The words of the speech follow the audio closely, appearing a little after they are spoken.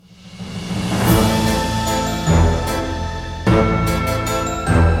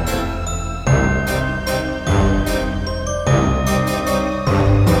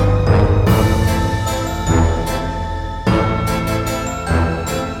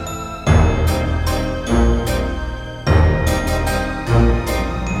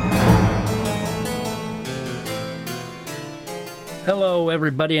Hello,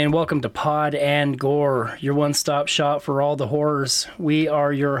 everybody, and welcome to Pod and Gore, your one-stop shop for all the horrors. We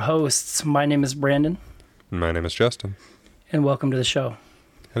are your hosts. My name is Brandon. My name is Justin. And welcome to the show.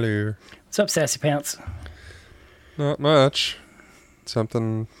 Hello. What's up, Sassy Pants? Not much.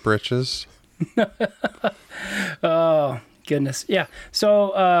 Something britches. Oh, goodness. Yeah.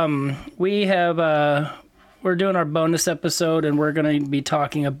 So, we're doing our bonus episode, and we're going to be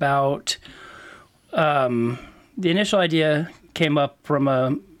talking about, the initial idea came up from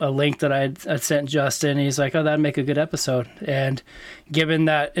a link that I'd sent Justin. He's like, oh, that'd make a good episode. And given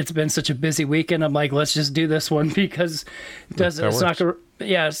that it's been such a busy weekend, I'm like, let's just do this one because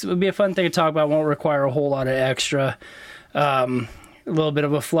it would be a fun thing to talk about. Won't require a whole lot of extra, a little bit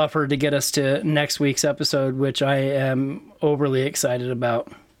of a fluffer to get us to next week's episode, which I am overly excited about.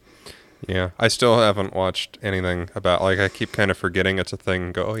 Yeah, I still haven't watched anything about, I keep kind of forgetting it's a thing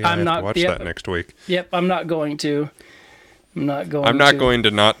and go, oh yeah, I have to watch that next week. Yep, I'm not going to. I'm not going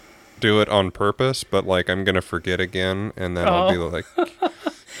to not do it on purpose, but I'm going to forget again, and then I'll be like,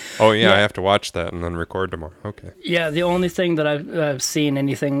 oh yeah, I have to watch that and then record tomorrow. Okay. Yeah, the only thing that I've seen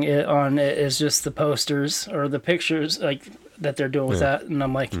anything on it is just the posters or the pictures that they're doing with that, and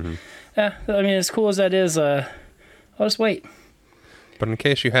I'm like, I mean, as cool as that is, I'll just wait. But in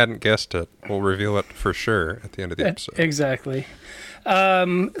case you hadn't guessed it, we'll reveal it for sure at the end of the episode. Exactly.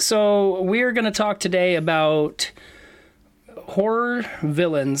 So we're going to talk today about horror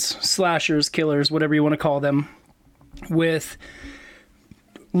villains, slashers, killers, whatever you want to call them, with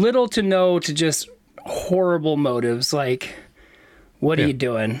little to no to just horrible motives. Like, what are you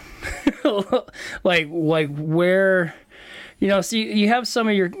doing? like where, so you have some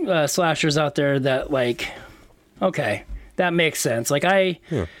of your slashers out there that okay, that makes sense.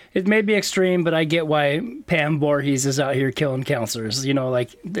 It may be extreme, but I get why Pam Voorhees is out here killing counselors,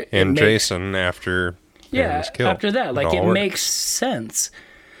 and Jason after was killed. After that, it makes sense.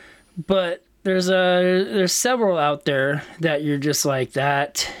 But there's several out there that you're just like,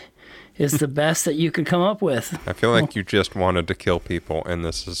 that is the best that you could come up with. I feel like you just wanted to kill people, and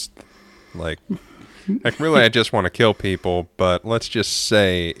this is really I just want to kill people, but let's just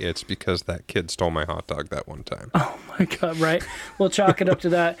say it's because that kid stole my hot dog that one time. Oh my God, right? We'll chalk it up to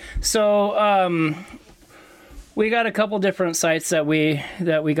that. So, we got a couple different sites that we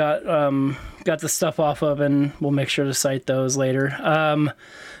got the stuff off of, and we'll make sure to cite those later.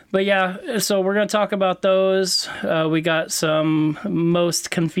 But yeah, so we're going to talk about those. We got some most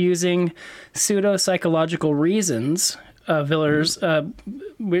confusing pseudo-psychological reasons villains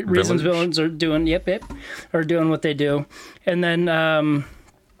are doing, are doing what they do. And then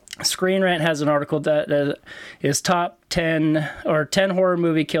Screen Rant has an article that is top 10 or 10 horror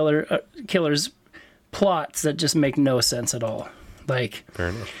movie killers plots that just make no sense at all. Fair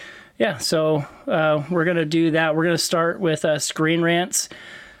enough. Yeah, so we're going to do that. We're going to start with Screen Rant's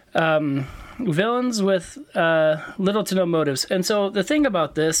villains with little to no motives. And so the thing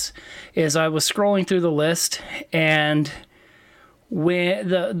about this is I was scrolling through the list, and when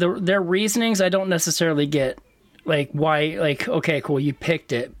their reasonings I don't necessarily get, why, okay, cool, you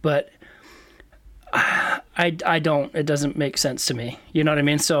picked it, but I don't, it doesn't make sense to me. You know what I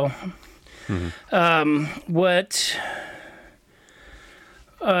mean? So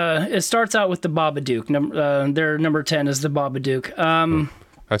it starts out with the Babadook. Their number 10 is the Babadook.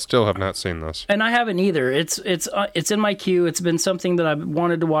 I still have not seen this, and I haven't either. It's in my queue. It's been something that I've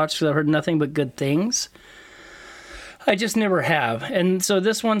wanted to watch because I've heard nothing but good things. I just never have. And so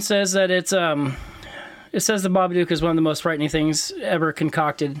this one says that it says the Babadook is one of the most frightening things ever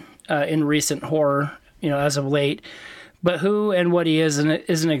concocted in recent horror, as of late. But who and what he is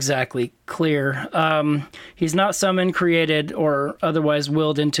isn't exactly clear. He's not summoned, created, or otherwise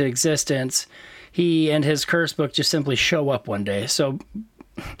willed into existence. He and his curse book just simply show up one day. So,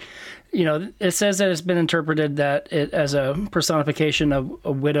 it says that it's been interpreted that it as a personification of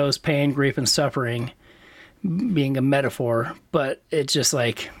a widow's pain, grief, and suffering, being a metaphor. But it's just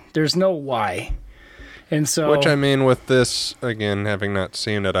there's no why. And so, which, I mean, with this, again, having not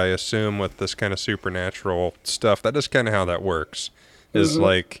seen it, I assume with this kind of supernatural stuff, that is kind of how that works. Is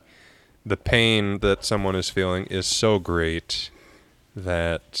the pain that someone is feeling is so great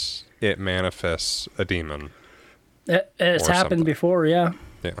that it manifests a demon. It's happened before, yeah.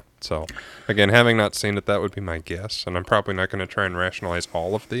 Yeah. So, again, having not seen it, that would be my guess. And I'm probably not going to try and rationalize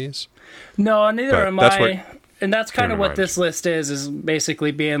all of these. No, neither am I. And that's kind of what this list is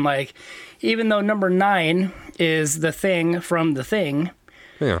basically being even though number 9 is the Thing from The Thing,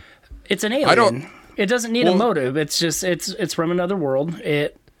 it's an alien. It doesn't need a motive. It's just, it's from another world.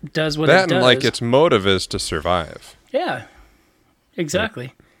 It does what it does. And its motive is to survive. Yeah,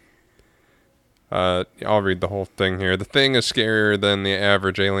 exactly. I'll read the whole thing here. The thing is scarier than the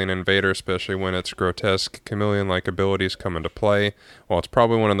average alien invader, especially when its grotesque chameleon-like abilities come into play. While it's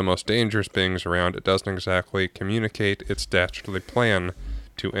probably one of the most dangerous beings around, it doesn't exactly communicate its dastardly plan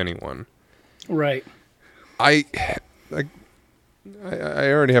to anyone. Right. I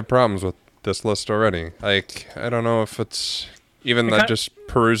already have problems with this list already. Like, I don't know if it's even that just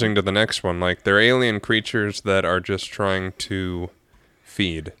perusing to the next one. Like, they're alien creatures that are just trying to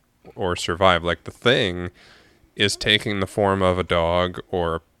feed or survive. Like, the thing is taking the form of a dog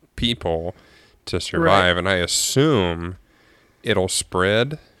or people to survive, and I assume it'll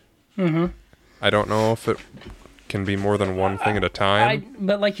spread. Mm-hmm. I don't know if it can be more than one thing at a time.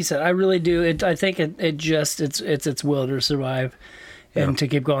 But like you said, I really do. I think it's its will to survive and to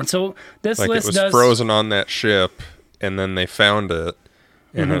keep going. So this like list it was frozen on that ship, and then they found it,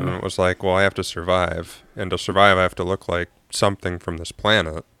 and then it was like, well, I have to survive, and to survive, I have to look like something from this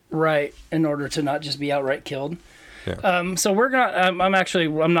planet. Right, in order to not just be outright killed. Yeah. So we're gonna.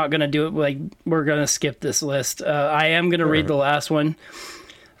 I'm not gonna do it. Like, we're gonna skip this list. I am gonna read the last one,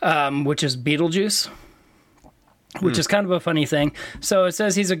 which is Beetlejuice, which is kind of a funny thing. So it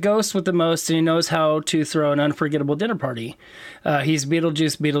says he's a ghost with the most, and he knows how to throw an unforgettable dinner party. He's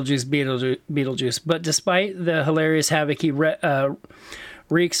Beetlejuice, Beetlejuice, Beetlejuice. But despite the hilarious havoc he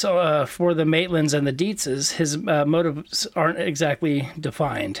wreaks for the Maitlands and the Dietzes, his motives aren't exactly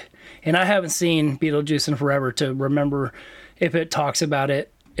defined. And I haven't seen Beetlejuice in forever to remember if it talks about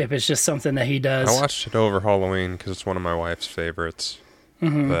it, if it's just something that he does. I watched it over Halloween because it's one of my wife's favorites.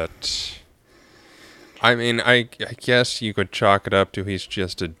 But, I mean, I guess you could chalk it up to he's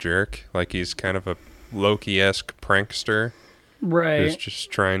just a jerk. Like, he's kind of a Loki-esque prankster. Right. Who's just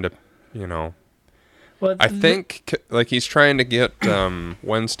trying to, you know... Well, I think, like, he's trying to get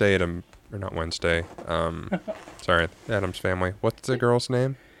Wednesday to... Or not Wednesday. Sorry, Addams Family. What's the girl's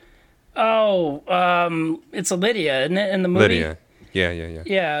name? Oh, it's Lydia, isn't it, in the movie? Lydia. Yeah.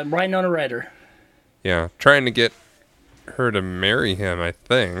 Yeah, Winona Ryder. Yeah, trying to get her to marry him, I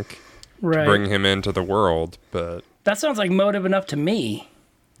think. Right. To bring him into the world, but... That sounds like motive enough to me.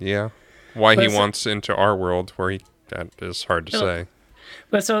 Yeah. Why But he wants into our world where he... That is hard to say.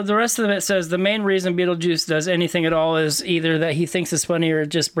 But so the rest of it says the main reason Beetlejuice does anything at all is either that he thinks it's funny or it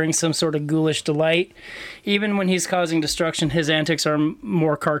just brings some sort of ghoulish delight. Even when he's causing destruction, his antics are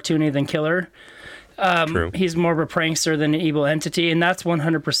more cartoony than killer. True. He's more of a prankster than an evil entity, and that's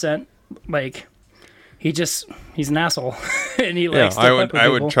 100% like he's an asshole, and he likes to fuck with I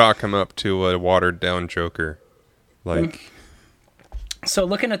would people. chalk him up to a watered down Joker, like. So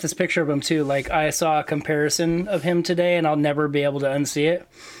looking at this picture of him too, like I saw a comparison of him today, and I'll never be able to unsee it.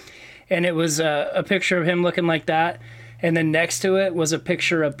 And it was a picture of him looking like that, and then next to it was a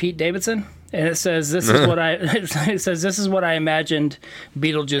picture of Pete Davidson, and it says, "This is what I." It says, "This is what I imagined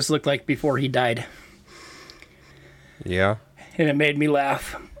Beetlejuice looked like before he died." Yeah. And it made me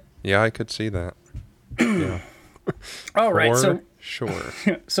laugh. Yeah, I could see that. Yeah. All right, so Sure.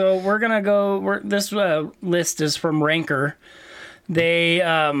 so we're gonna go. This list is from Ranker. They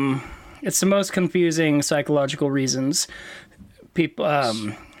it's the most confusing psychological reasons people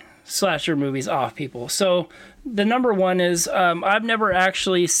slasher movies off people. So the number one is I've never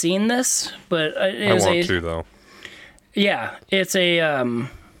actually seen this, but it is I want to though. Yeah, it's a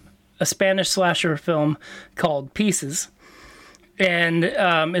Spanish slasher film called Pieces, and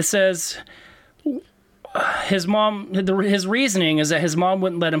it says his reasoning is that his mom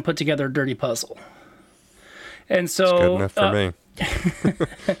wouldn't let him put together a dirty puzzle, and so It's good enough for me.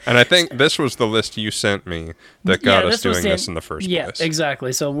 And I think this was the list you sent me that got us doing this in the first place. Yeah,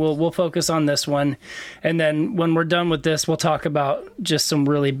 exactly. So we'll focus on this one, and then when we're done with this, we'll talk about just some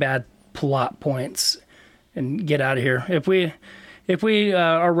really bad plot points and get out of here. If we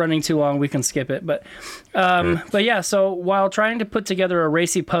are running too long, we can skip it. But but yeah, so while trying to put together a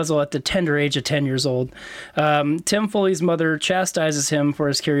racy puzzle at the tender age of 10 years old, Tim Foley's mother chastises him for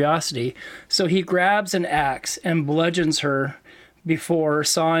his curiosity. So he grabs an axe and bludgeons her before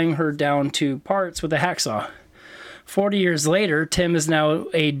sawing her down to parts with a hacksaw. 40 years later, Tim is now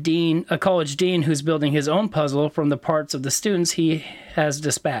a college dean who's building his own puzzle from the parts of the students he has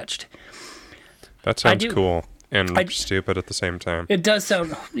dispatched. That sounds cool and stupid at the same time. It does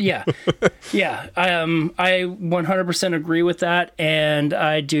sound, yeah. Yeah, I 100% agree with that, and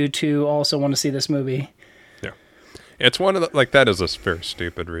I do too also want to see this movie. Yeah. It's one of the, like, that is a very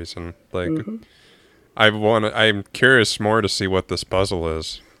stupid reason. Like, I'm curious more to see what this puzzle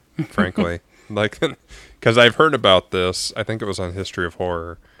is, frankly. Like, because I've heard about this, I think it was on History of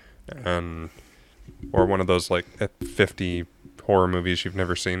Horror, or one of those, like, 50 horror movies you've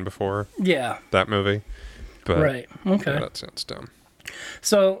never seen before. Yeah. That movie. But, right. Okay. Yeah, that sounds dumb.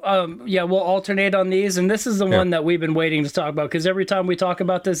 So, yeah, we'll alternate on these, and this is the one that we've been waiting to talk about, because every time we talk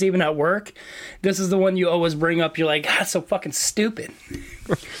about this, even at work, this is the one you always bring up. You're like, that's so fucking stupid.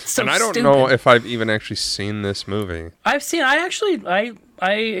 So and I don't know if I've even actually seen this movie.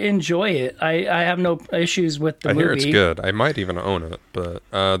 I enjoy it. I have no issues with the movie. I hear it's good. I might even own it. But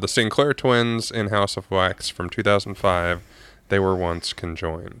the Sinclair twins in House of Wax from 2005, they were once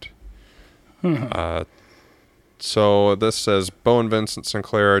conjoined. So this says, Bo and Vincent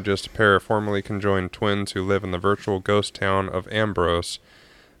Sinclair are just a pair of formerly conjoined twins who live in the virtual ghost town of Ambrose.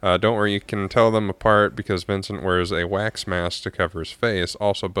 Don't worry, you can tell them apart because Vincent wears a wax mask to cover his face.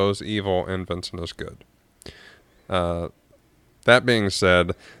 Also, Bo's evil and Vincent is good. That being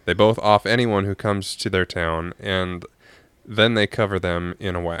said, they both off anyone who comes to their town, and then they cover them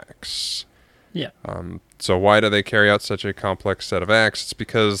in a wax. Yeah. So why do they carry out such a complex set of acts? It's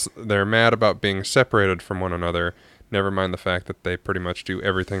because they're mad about being separated from one another, never mind the fact that they pretty much do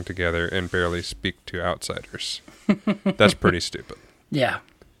everything together and barely speak to outsiders. That's pretty stupid. Yeah.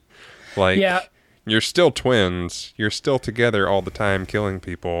 Like, you're still twins, you're still together all the time killing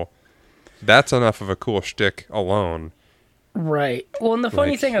people. That's enough of a cool shtick alone. Right. Well, and the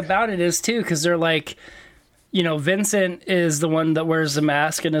funny thing about it is, too, because they're like, you know, Vincent is the one that wears the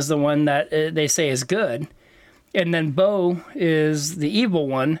mask and is the one that they say is good. And then Bo is the evil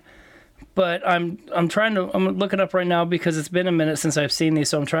one. But I'm looking up right now because it's been a minute since I've seen these,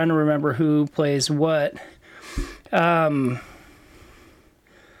 so I'm trying to remember who plays what.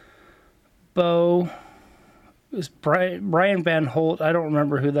 Bo is Brian Van Holt. I don't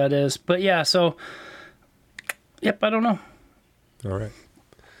remember who that is. But yeah, so, yep, I don't know. All right.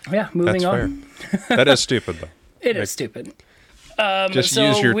 Yeah, moving on. Fair. That is stupid, though. It is stupid. Just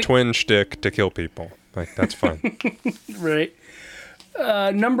use your twin shtick to kill people. Like, that's fine. Right.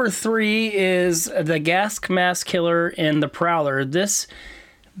 Number 3 is the Gas Mask Killer and the Prowler. This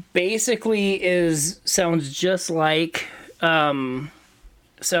basically sounds just like the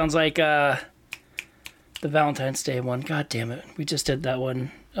Valentine's Day one. God damn it. We just did that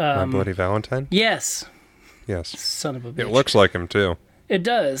one. My Bloody Valentine? Yes. Yes. Son of a bitch. It looks like him, too. It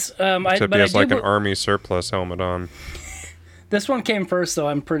does. Except he has like an army surplus helmet on. This one came first, though,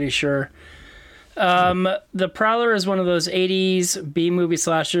 I'm pretty sure. The Prowler is one of those 80s B-movie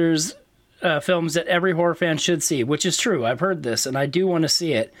slashers films that every horror fan should see, which is true. I've heard this, and I do want to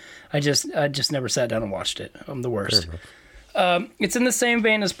see it. I just never sat down and watched it. I'm the worst. It's in the same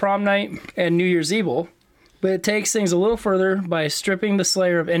vein as Prom Night and New Year's Evil, but it takes things a little further by stripping the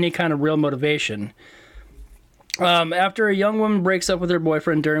slayer of any kind of real motivation. After a young woman breaks up with her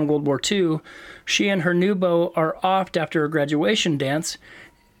boyfriend during World War II, she and her new beau are offed after a graduation dance.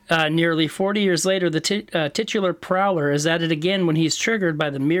 Nearly 40 years later, the titular Prowler is at it again when he's triggered by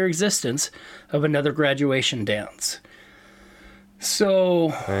the mere existence of another graduation dance.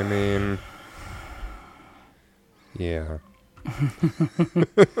 So... I mean... Yeah.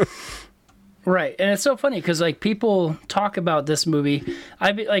 Right, and it's so funny because like people talk about this movie.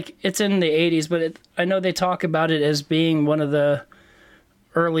 It's in the 80s, but I know they talk about it as being one of the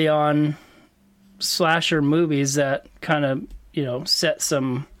early on slasher movies that kind of, you know, set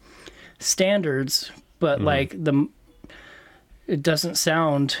some standards. But it doesn't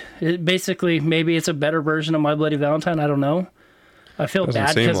sound. Basically, maybe it's a better version of My Bloody Valentine. I don't know. I feel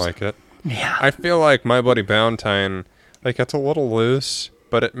bad. Doesn't seem like it. Yeah, I feel like My Bloody Valentine, like it's a little loose,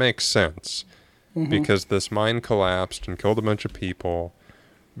 but it makes sense. Because this mine collapsed and killed a bunch of people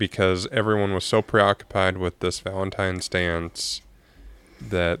because everyone was so preoccupied with this Valentine's dance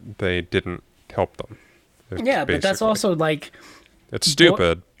that they didn't help them. Yeah, but that's also like... It's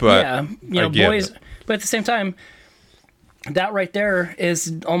stupid, but yeah, you know, boys... But at the same time, that right there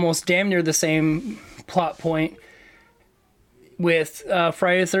is almost damn near the same plot point with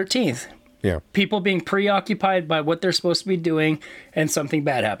Friday the 13th. Yeah. People being preoccupied by what they're supposed to be doing and something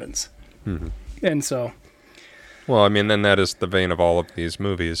bad happens. And so... Well, I mean, then that is the vein of all of these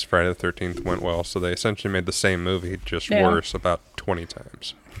movies. Friday the 13th went well, so they essentially made the same movie, just worse about 20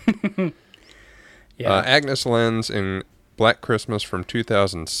 times. Agnes Lenz in Black Christmas from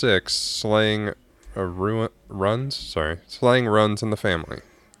 2006, slaying runs in the family.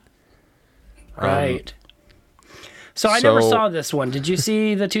 Right. So I never saw this one. Did you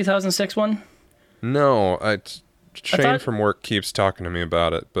see the 2006 one? No. Shane from work keeps talking to me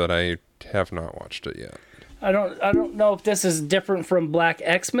about it, but I have not watched it yet. I don't know if this is different from Black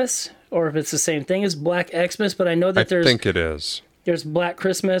Xmas or if it's the same thing as Black Xmas, but I know that I think it is. There's Black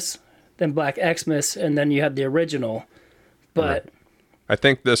Christmas, then Black Xmas, and then you have the original. But I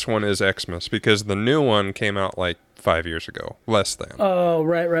think this one is Xmas because the new one came out like 5 years ago, less than. Oh,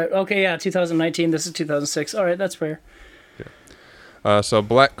 right. Okay, yeah, 2019. This is 2006. All right, that's fair. So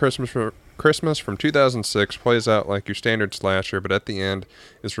Black Christmas from 2006 plays out like your standard slasher, but at the end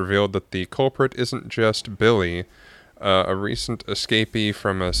is revealed that the culprit isn't just Billy, a recent escapee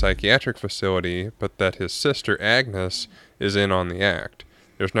from a psychiatric facility, but that his sister Agnes is in on the act.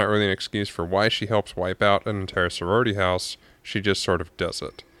 There's not really an excuse for why she helps wipe out an entire sorority house. She just sort of does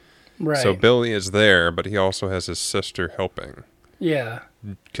it. Right. So Billy is there, but he also has his sister helping. Yeah.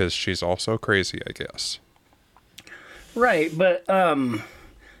 Because she's also crazy, I guess. Right, but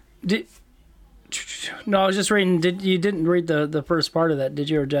did no? I was just reading. You didn't read the first part of that, did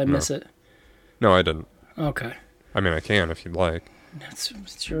you, or did I miss it? No, I didn't. Okay. I mean, I can if you'd like.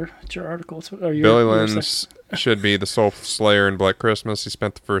 It's your article. Billy Lenz should be the sole slayer in Black Christmas. He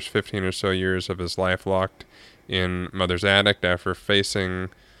spent the first 15 or so years of his life locked in Mother's attic. After facing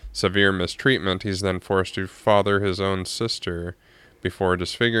severe mistreatment, he's then forced to father his own sister before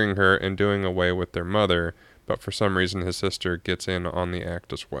disfiguring her and doing away with their mother. But for some reason, his sister gets in on the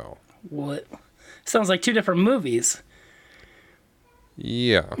act as well. What? Sounds like two different movies.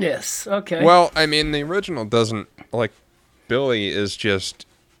 Yeah. Yes. Okay. Well, I mean, the original doesn't, like, Billy is just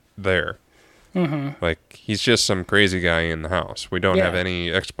there. Mm-hmm. Like, he's just some crazy guy in the house. We don't have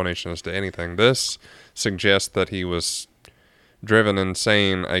any explanation as to anything. This suggests that he was driven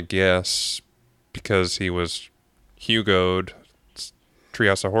insane, I guess, because he was Hugo'd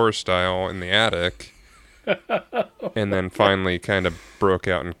Treehouse of Horror style in the attic. And then finally kind of broke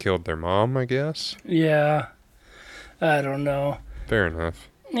out and killed their mom, I guess. Yeah. I don't know. Fair enough.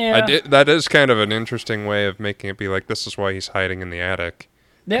 Yeah. That is kind of an interesting way of making it be like, this is why he's hiding in the attic.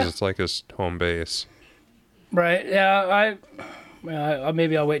 Yeah. Because it's like his home base. Right. Yeah.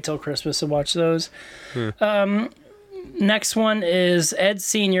 Maybe I'll wait till Christmas and watch those. Next one is Ed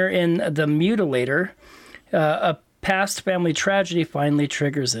Sr. in The Mutilator. A past family tragedy finally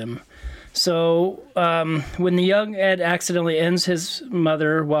triggers him. So, when the young Ed accidentally ends his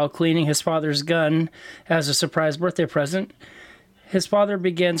mother while cleaning his father's gun as a surprise birthday present, his father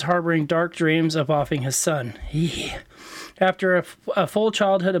begins harboring dark dreams of offing his son. After a full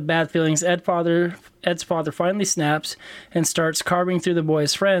childhood of bad feelings, Ed's father finally snaps and starts carving through the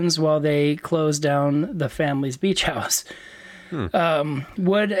boy's friends while they close down the family's beach house.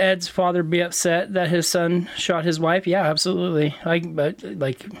 Would Ed's father be upset that his son shot his wife? Yeah, absolutely. But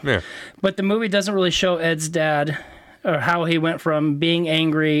the movie doesn't really show Ed's dad or how he went from being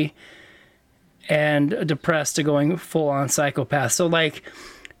angry and depressed to going full on psychopath. So like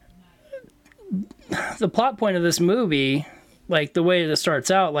the plot point of this movie, like the way it starts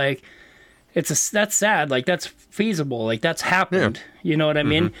out, like that's sad, like that's feasible, like that's happened. You know what I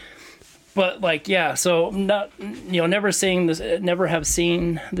mean? But like, yeah, so not, never have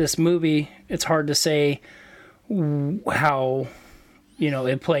seen this movie. It's hard to say how,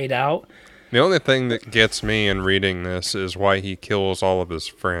 it played out. The only thing that gets me in reading this is why he kills all of his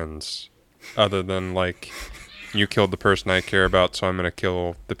friends. Other than like, you killed the person I care about, so I'm going to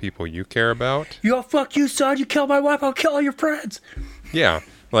kill the people you care about. Yo, fuck you, son. You killed my wife. I'll kill all your friends. Yeah,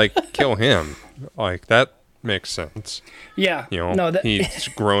 like, kill him. Like, that makes sense. Yeah. He's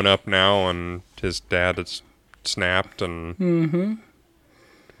grown up now and his dad has snapped and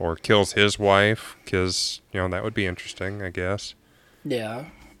or kills his wife because, that would be interesting, I guess. Yeah.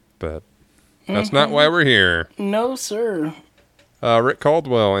 But that's not why we're here. No, sir. Rick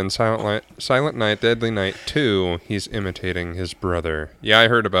Caldwell in Silent Night, Deadly Night 2, he's imitating his brother. Yeah, I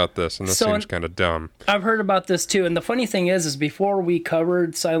heard about this, and this seems kind of dumb. I've heard about this, too, and the funny thing is before we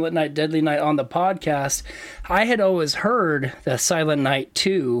covered Silent Night, Deadly Night on the podcast, I had always heard that Silent Night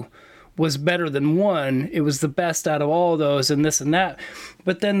 2 was better than 1. It was the best out of all of those, and this and that.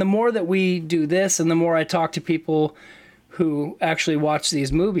 But then the more that we do this, and the more I talk to people who actually watch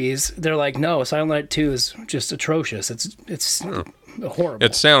these movies, they're like, no, Silent Night 2 is just atrocious. It's horrible.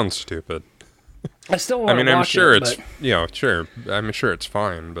 It sounds stupid. I still want to watch I'm sure it, sure. I'm sure it's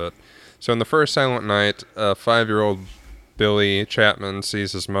fine, but so in the first Silent Night, 5-year-old Billy Chapman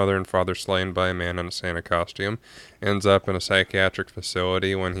sees his mother and father slain by a man in a Santa costume, ends up in a psychiatric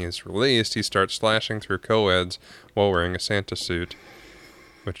facility. When he is released, he starts slashing through co-eds while wearing a Santa suit,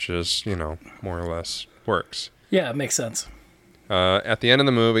 which is, more or less works. Yeah, it makes sense. At the end of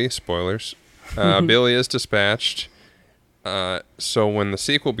the movie, spoilers, Billy is dispatched. So when the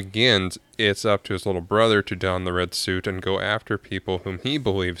sequel begins, it's up to his little brother to don the red suit and go after people whom he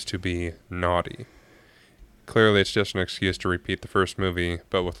believes to be naughty. Clearly, it's just an excuse to repeat the first movie,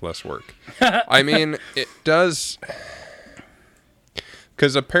 but with less work. I mean, it does...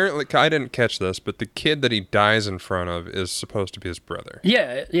 Because apparently, I didn't catch this, but the kid that he dies in front of is supposed to be his brother.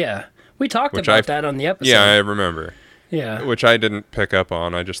 Yeah. We talked about that on the episode. Yeah, I remember. Yeah. Which I didn't pick up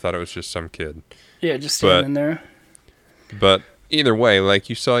on. I just thought it was just some kid. Yeah, just standing there. But either way, like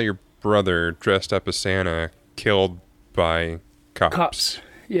you saw your brother dressed up as Santa killed by cops.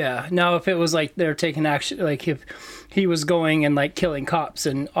 Yeah. Now, if it was like they're taking action, like if he was going and like killing cops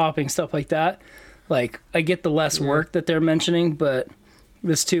and opping stuff like that, like I get the less work that they're mentioning, but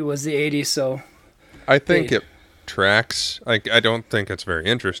this too was the 80s, so I think it tracks. Like, I don't think it's very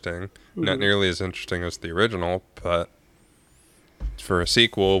interesting. Not nearly as interesting as the original, but for a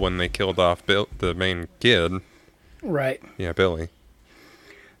sequel, when they killed off the main kid, right. yeah, Billy,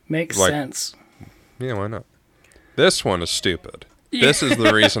 Makes sense. Yeah, why not? This one is stupid. Yeah. This is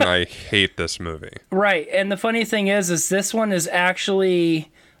the reason I hate this movie. Right, and the funny thing is this one is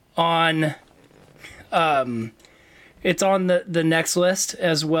actually on, it's on the next list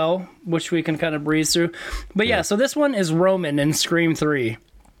as well, which we can kind of breeze through. But yeah, so this one is Roman in Scream 3.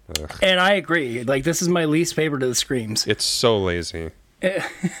 Ugh. And I agree. Like, this is my least favorite of the Screams. It's so lazy.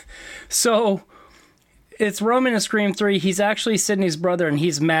 So, it's Roman in Scream 3. He's actually Sidney's brother, and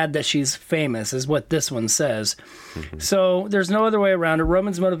he's mad that she's famous, is what this one says. Mm-hmm. So, there's no other way around it.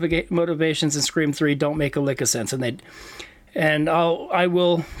 Roman's motivations in Scream 3 don't make a lick of sense, and I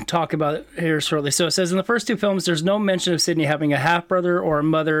will talk about it here shortly. So it says, in the first two films, there's no mention of Sidney having a half-brother or a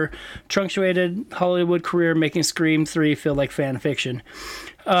mother, truncated Hollywood career, making Scream 3 feel like fan fiction.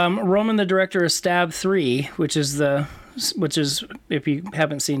 Roman, the director of Stab 3, which is, if you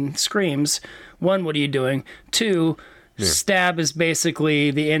haven't seen Screams, 1, what are you doing? 2, Stab is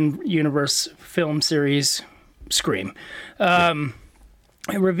basically the in-universe film series Scream.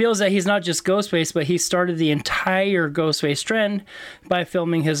 It reveals that he's not just Ghostface, but he started the entire Ghostface trend by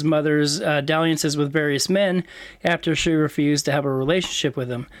filming his mother's dalliances with various men after she refused to have a relationship with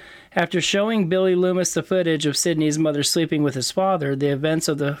him. After showing Billy Loomis the footage of Sidney's mother sleeping with his father, the events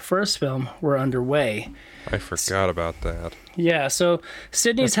of the first film were underway. I forgot about that. Yeah, so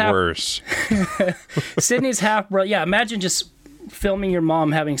Sidney's worse. Sidney's half-brother. Yeah, imagine just filming your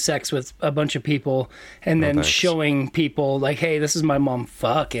mom having sex with a bunch of people and then showing people like, hey, this is my mom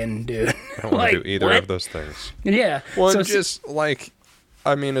fucking, dude. I don't want to do either of those things. Yeah. Well, so, just like,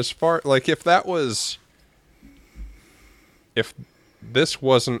 I mean, as far, like, if this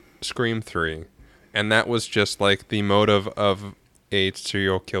wasn't Scream 3 and that was just like the motive of a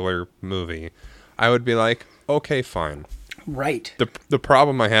serial killer movie, I would be like, okay, fine. Right. The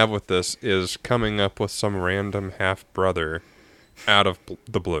problem I have with this is coming up with some random half-brother out of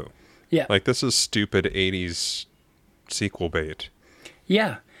the blue. Yeah. Like, this is stupid 80s sequel bait.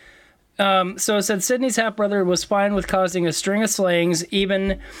 Yeah. So it said Sidney's half-brother was fine with causing a string of slayings. He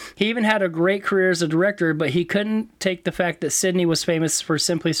even had a great career as a director, but he couldn't take the fact that Sidney was famous for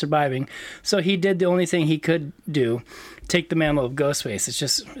simply surviving. So he did the only thing he could do, take the mantle of Ghostface.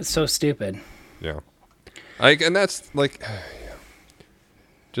 It's so stupid. Yeah. And that's like,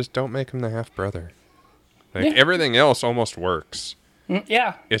 just don't make him the half-brother. Like, everything else almost works.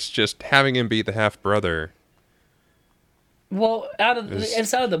 Yeah. It's just having him be the half-brother. Well,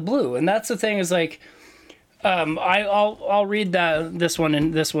 it's out of the blue, and that's the thing is like, I'll read this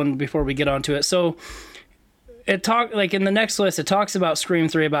one before we get onto it. So it like in the next list, it talks about Scream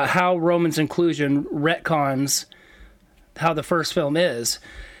 3, about how Roman's inclusion retcons how the first film is,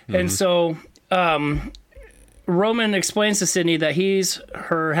 and so Roman explains to Sidney that he's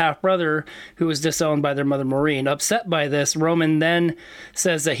her half-brother who was disowned by their mother, Maureen. Upset by this, Roman then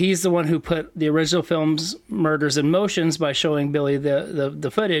says that he's the one who put the original film's murders in motion by showing Billy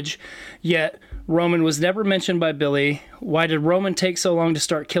the footage, yet Roman was never mentioned by Billy. Why did Roman take so long to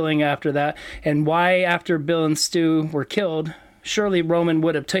start killing after that? And why, after Bill and Stu were killed, surely Roman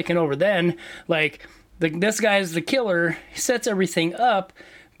would have taken over then? Like, this guy's the killer, he sets everything up,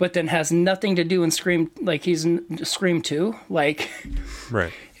 but then has nothing to do in Scream, like he's in Scream 2, like,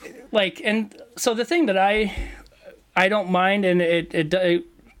 right, like, and so the thing that I don't mind, and it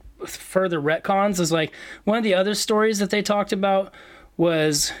further retcons, is like one of the other stories that they talked about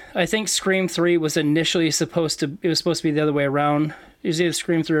was, I think Scream 3 was initially supposed to be the other way around. It was either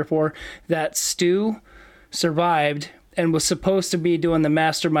Scream 3 or 4, that Stu survived and was supposed to be doing the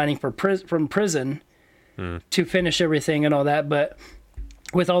masterminding from prison to finish everything and all that, but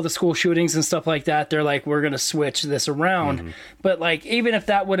with all the school shootings and stuff like that, they're like, we're going to switch this around. But like, even if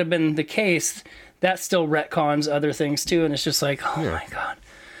that would have been the case, that still retcons other things too. And it's just like, oh my God.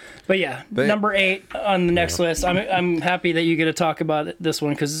 But yeah, number 8 on the next list. I'm happy that you get to talk about this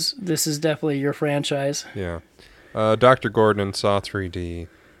one, because this is definitely your franchise. Yeah. Dr. Gordon in Saw 3D,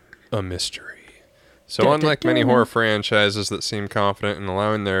 a mystery. So unlike many horror franchises that seem confident in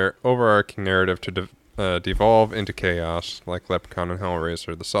allowing their overarching narrative to devolve into chaos, like Leprechaun and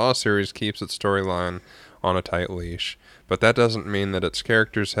Hellraiser, the Saw series keeps its storyline on a tight leash. But that doesn't mean that its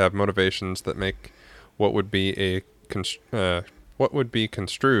characters have motivations that make what would be a what would be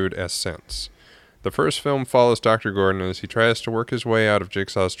construed as sense. The first film follows Dr. Gordon as he tries to work his way out of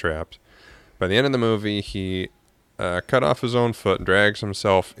Jigsaw's traps. By the end of the movie, he cut off his own foot and drags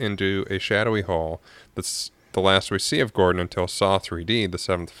himself into a shadowy hall. That's the last we see of Gordon until Saw 3D, the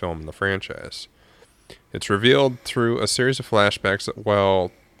 7th film in the franchise. It's revealed through a series of flashbacks that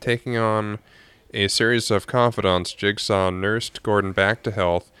while taking on a series of confidants, Jigsaw nursed Gordon back to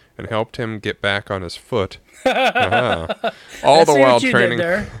health and helped him get back on his foot. All the while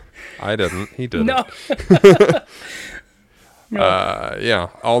training. I didn't. He didn't. No. Yeah.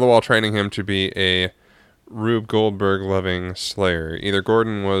 All the while training him to be a Rube Goldberg loving slayer. Either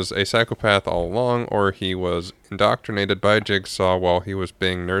Gordon was a psychopath all along, or he was indoctrinated by Jigsaw while he was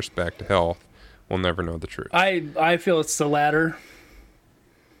being nursed back to health. We'll never know the truth. I feel it's the latter.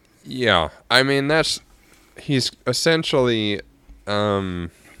 Yeah. I mean, he's essentially,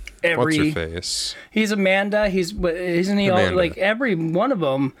 what's her face? He's Amanda. Isn't he all, like, every one of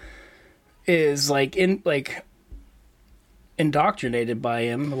them is indoctrinated by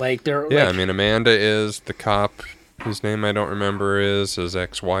him. Like, they're I mean, Amanda is the cop whose name I don't remember, is his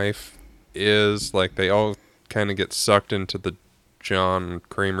ex-wife is, like, they all kind of get sucked into the John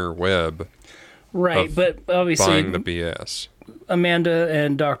Kramer web. Right, but obviously buying the BS. Amanda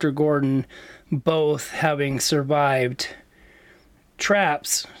and Dr. Gordon both having survived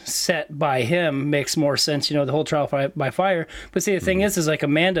traps set by him makes more sense, the whole trial by fire. But see, the thing is like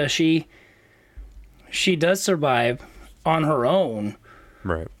Amanda, she does survive on her own.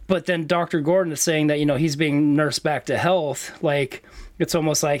 Right. But then Dr. Gordon is saying that, he's being nursed back to health. Like, it's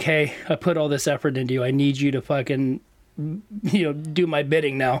almost like, hey, I put all this effort into you. I need you to fucking, do my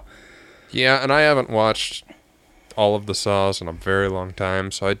bidding now. Yeah, and I haven't watched all of the Saws in a very long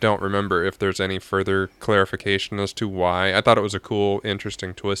time, so I don't remember if there's any further clarification as to why. I thought it was a cool,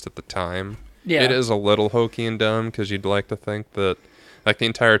 interesting twist at the time. Yeah. It is a little hokey and dumb, because you'd like to think that, like, the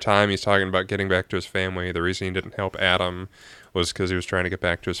entire time he's talking about getting back to his family, the reason he didn't help Adam was because he was trying to get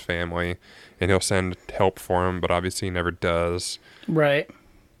back to his family, and he'll send help for him, but obviously he never does. Right.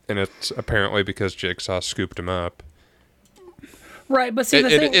 And it's apparently because Jigsaw scooped him up. Right, but see,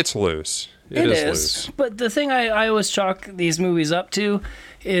 it's loose. It is loose. But the thing I always chalk these movies up to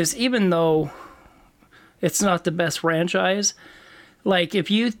is, even though it's not the best franchise, like, if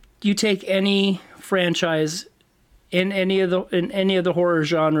you take any franchise in any of the horror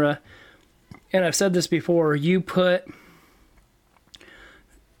genre, and I've said this before, you put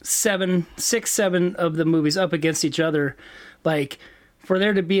 7 of the movies up against each other, like, for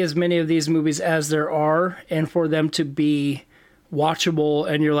there to be as many of these movies as there are, and for them to be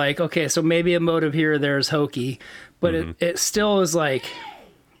watchable, and you're like, okay, so maybe a motive here or there is hokey, but it still is like,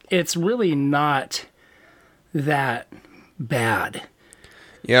 it's really not that bad.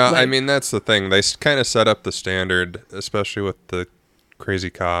 Yeah, like, I mean, that's the thing. They kind of set up the standard, especially with the crazy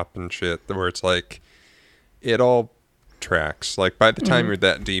cop and shit, where it's like, it all tracks. Like, by the time you're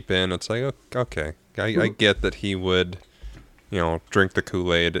that deep in, it's like, okay, I get that he would, drink the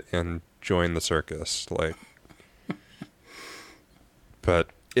Kool-Aid and join the circus. Like, but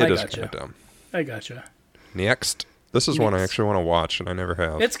it is kind of dumb. I gotcha. Next. This is one I actually want to watch, and I never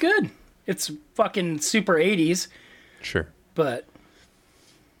have. It's good. It's fucking super 80s. Sure. But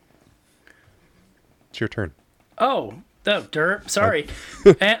it's your turn. Oh, derp. Sorry.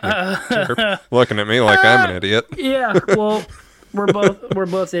 Derp. Looking at me like I'm an idiot. Yeah, well, we're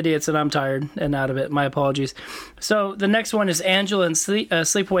both idiots, and I'm tired and out of it. My apologies. So the next one is Angela in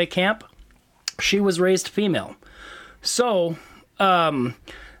Sleepaway Camp. She was raised female. So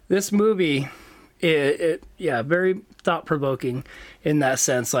this movie, very thought-provoking in that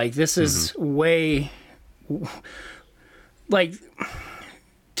sense. Like, this is way, like,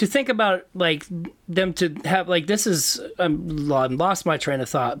 to think about, like, them to have, like, this is, I'm lost my train of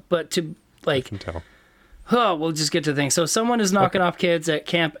thought, but to, like, I can tell. We'll just get to things. So someone is knocking off kids at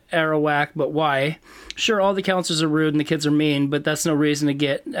Camp Arawak, but why? Sure, all the counselors are rude and the kids are mean, but that's no reason to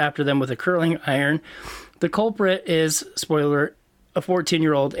get after them with a curling iron. The culprit is, spoiler, a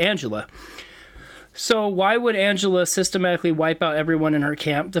 14-year-old Angela. So why would Angela systematically wipe out everyone in her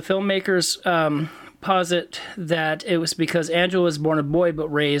camp? The filmmakers posit that it was because Angela was born a boy but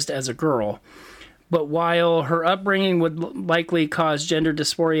raised as a girl. But while her upbringing would likely cause gender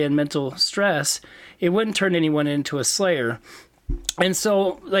dysphoria and mental stress, it wouldn't turn anyone into a slayer. And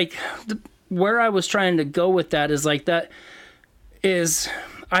so, like, where I was trying to go with that is, like, that is,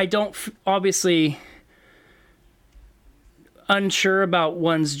 I don't, obviously, unsure about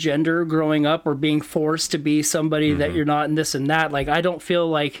one's gender growing up or being forced to be somebody that you're not and this and that. Like, I don't feel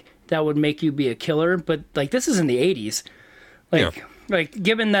like that would make you be a killer, but, like, this is in the 80s. Like,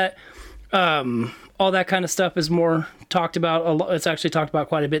 given that all that kind of stuff is more talked about. It's actually talked about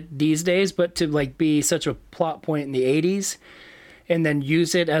quite a bit these days, but to like be such a plot point in the 80s and then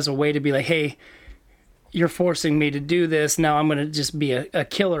use it as a way to be like, hey, you're forcing me to do this. Now I'm going to just be a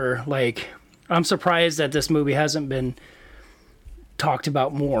killer. Like, I'm surprised that this movie hasn't been talked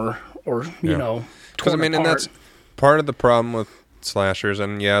about more or, you know, because I torn mean, apart. and that's part of the problem with slashers,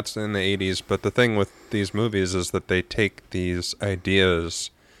 and yeah, it's in the 80s, but the thing with these movies is that they take these ideas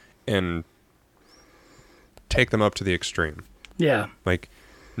and take them up to the extreme. Yeah. Like,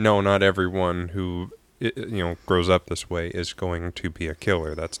 no, not everyone who grows up this way is going to be a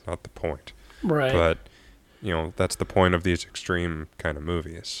killer. That's not the point. Right. But that's the point of these extreme kind of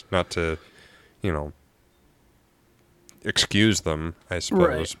movies. Not to excuse them, I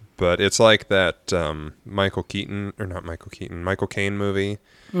suppose. Right. But it's like that Michael Caine movie.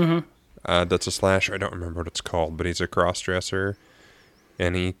 Mm-hmm. That's a slasher. I don't remember what it's called, but he's a cross-dresser,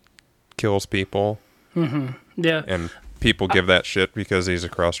 and he kills people. Mm-hmm. Yeah. And people give that shit because he's a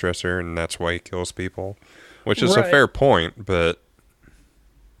cross-dresser, and that's why he kills people, which is a Right. fair point, but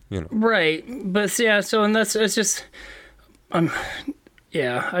Right. But yeah, so, and it's just,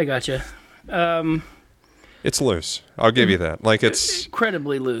 yeah, I gotcha. it's loose. I'll give you that. Like, it's,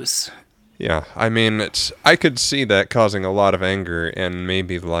 Incredibly loose. yeah, I mean, I could see that causing a lot of anger, and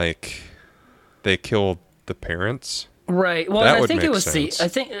maybe, like, they killed the parents. Right. Well, That and I would think make it was sense. I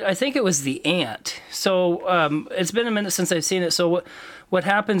think it was the aunt. So it's been a minute since I've seen it. So what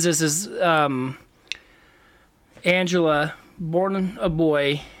happens is Angela, born a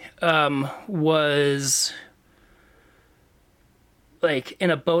boy, was like in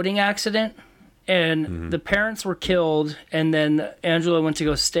a boating accident, and the parents were killed, and then Angela went to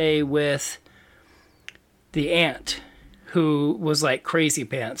go stay with the aunt, who was like crazy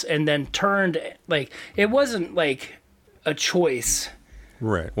pants, and then turned, like, it wasn't like a choice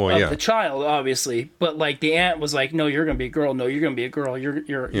Right. Well, of yeah. the child, obviously, but like the aunt was like, no, you're gonna be a girl. No, you're gonna be a girl. You're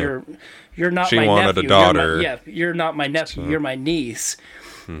not She my wanted a nephew. daughter. You're not my nephew. You're my niece.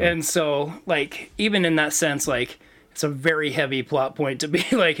 And so, like, even in that sense, like, it's a very heavy plot point to be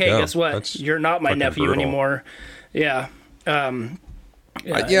like, hey, Yeah, guess what? that's You're not my fucking nephew brutal. anymore. Yeah. I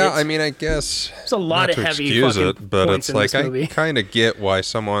mean, I guess it's a lot not of to heavy excuse fucking it, but points it's in like this movie. I kind of get why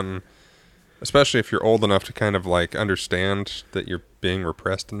someone, especially if you're old enough to kind of like understand that you're being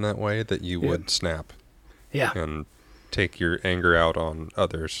repressed in that way, that you would snap Yeah. and take your anger out on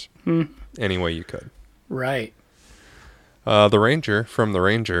others any way you could. Right. The Ranger from The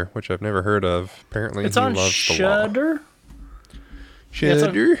Ranger, which I've never heard of. Apparently, It's he on loves the law. Shudder.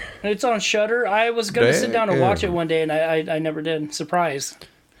 Shudder. It's on Shudder. I was gonna sit down and watch it Damn. one day, and I never did. Surprise.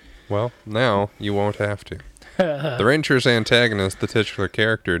 Well, now you won't have to. The Ranger's antagonist, the titular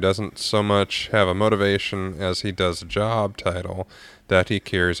character, doesn't so much have a motivation as he does a job title that he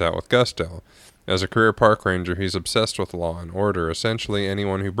carries out with gusto. As a career park ranger, he's obsessed with law and order. Essentially,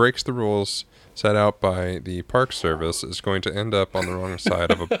 anyone who breaks the rules set out by the Park Service is going to end up on the wrong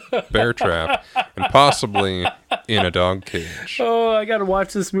side of a bear trap and possibly in a dog cage. Oh, I gotta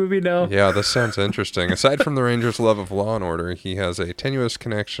watch this movie now. Yeah, this sounds interesting. Aside from the Ranger's love of law and order, he has a tenuous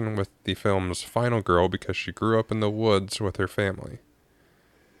connection with the film's final girl because she grew up in the woods with her family.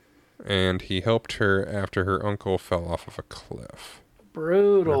 And he helped her after her uncle fell off of a cliff.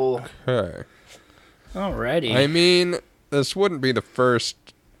 Brutal. Okay. Alrighty. I mean, this wouldn't be the first.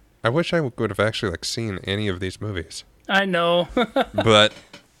 I wish I would have actually like seen any of these movies. I know. But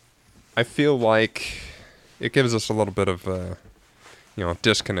I feel like it gives us a little bit of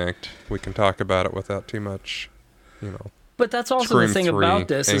disconnect. We can talk about it without too much, But that's also the Scream thing 3 about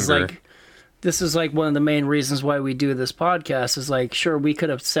this is anger. like, this is like one of the main reasons why we do this podcast is like, sure, we could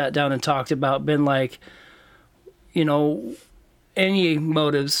have sat down and talked about, been like, any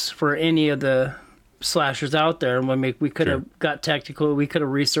motives for any of the slashers out there, and when we could have got technical, we could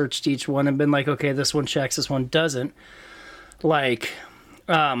have researched each one and been like, okay, this one checks, this one doesn't. Like,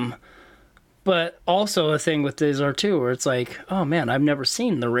 but also a thing with these are too, where it's like, oh man, I've never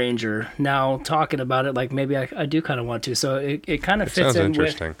seen The Ranger. Now talking about it, like maybe I do kind of want to. So it kind of fits sounds in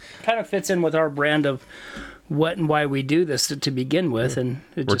with interesting. our brand of what and why we do this to begin with, and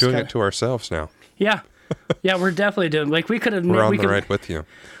We're just doing kinda, it to ourselves now. yeah. Yeah, we're definitely doing. Like we could have. We're on we the could, right with you.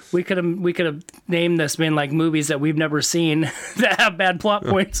 We could have named this being like movies that we've never seen that have bad plot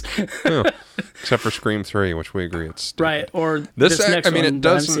points, Except for Scream 3, which we agree it's stupid. right? Or This, next I mean, one it that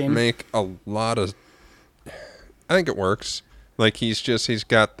I've doesn't seen. make a lot of. I think it works. Like he's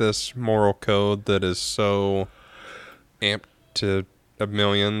got this moral code that is so amped to a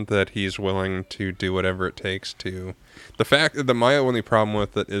million that he's willing to do whatever it takes to. The fact that my only problem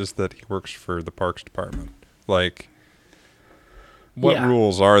with it is that he works for the Parks Department. Like, what Yeah.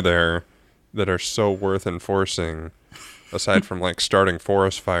 rules are there that are so worth enforcing, aside from like starting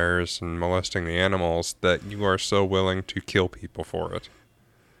forest fires and molesting the animals, that you are so willing to kill people for it.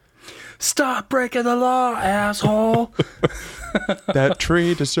 Stop breaking the law, asshole. That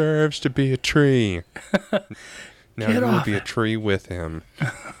tree deserves to be a tree. Now Get you will off be a it. tree with him.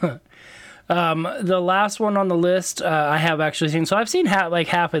 The last one on the list I have actually seen. So I've seen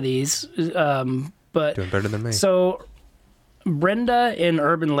half of these, but Doing better than me. so Brenda in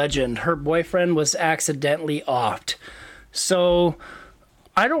Urban Legend, her boyfriend was accidentally offed. So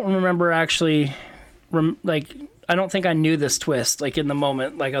I don't remember actually, I don't think I knew this twist, like in the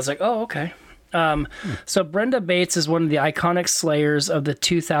moment. Like I was like, oh, okay. So Brenda Bates is one of the iconic slayers of the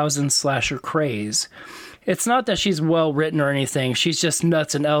 2000 slasher craze. It's not that she's well written or anything. She's just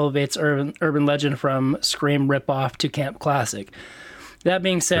nuts and elevates urban legend from Scream ripoff to camp classic. That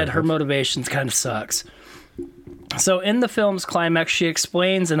being said, her motivations kind of sucks. So in the film's climax, she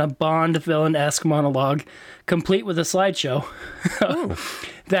explains in a Bond villain-esque monologue, complete with a slideshow,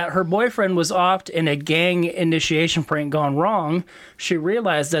 that her boyfriend was offed in a gang initiation prank gone wrong. She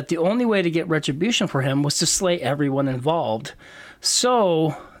realized that the only way to get retribution for him was to slay everyone involved.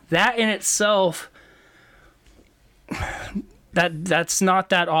 So that in itself, that's not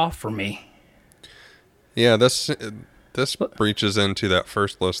that off for me. Yeah, this breaches into that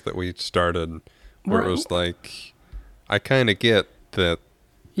first list that we started, where it was like, I kind of get that.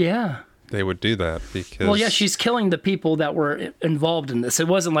 Yeah. They would do that because. Well, yeah, she's killing the people that were involved in this. It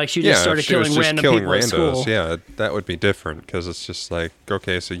wasn't like she just started she was killing just random killing people at school. Yeah, that would be different because it's just like,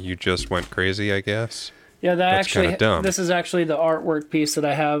 okay, so you just went crazy, I guess. Yeah, That's kinda dumb. this is actually the artwork piece that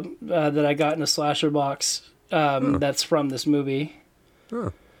I have that I got in a slasher box. That's from this movie.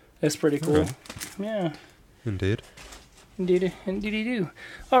 Oh. It's pretty cool. Okay. Yeah. Indeed. Indeed do.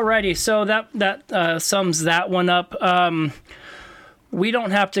 Alrighty, so that sums that one up. We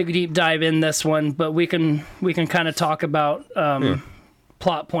don't have to deep dive in this one, but we can kind of talk about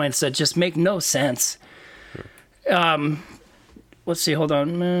plot points that just make no sense. Let's see. Hold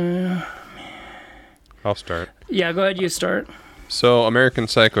on. I'll start. Yeah, go ahead. You start. So, American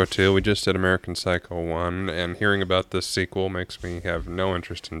Psycho 2, we just did American Psycho 1, and hearing about this sequel makes me have no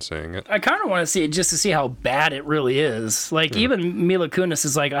interest in seeing it. I kind of want to see it just to see how bad it really is. Like, even Mila Kunis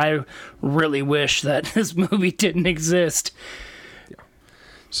is like, I really wish that this movie didn't exist.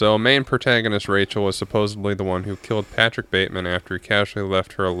 So, main protagonist Rachel is supposedly the one who killed Patrick Bateman after he casually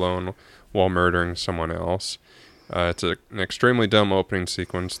left her alone while murdering someone else. It's an extremely dumb opening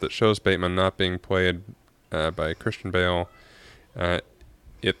sequence that shows Bateman not being played by Christian Bale.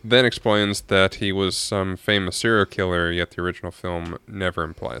 It then explains that he was some famous serial killer, yet the original film never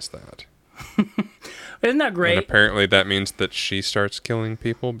implies that. Isn't that great? And apparently that means that she starts killing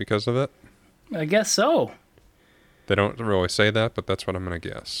people because of it. I guess so. They don't really say that, but that's what I'm going to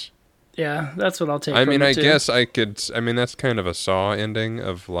guess. Yeah, that's what I'll take. I mean, I too. guess I could. I mean, that's kind of a Saw ending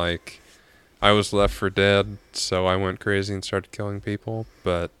of like, I was left for dead, so I went crazy and started killing people.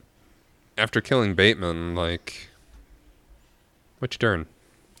 But after killing Bateman, like, what you doing?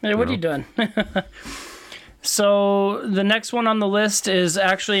 Hey, what are you doing? So the next one on the list is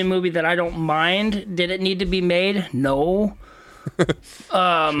actually a movie that I don't mind. Did it need to be made? No.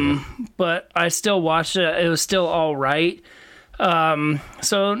 But I still watched it. It was still all right.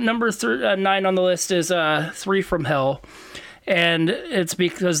 So number 9 on the list is 3 from Hell. And it's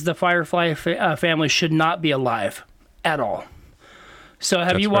because the Firefly family should not be alive at all. So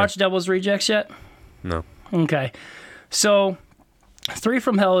have you watched Devil's Rejects yet? No. Okay. So 3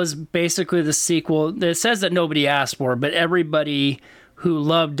 from Hell is basically the sequel. It says that nobody asked for, but everybody who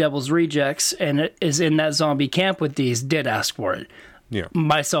loved Devil's Rejects and is in that zombie camp with these did ask for it. Yeah.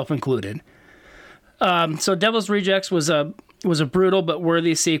 Myself included. So Devil's Rejects was a brutal but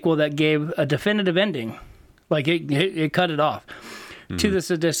worthy sequel that gave a definitive ending. Like it cut it off to the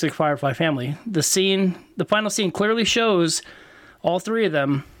sadistic Firefly family. The final scene clearly shows all 3 of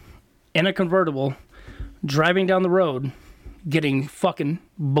them in a convertible driving down the road getting fucking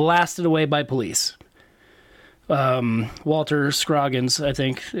blasted away by police. Walter Scroggins, I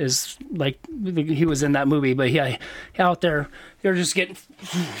think, is like, he was in that movie, but yeah, out there, they're just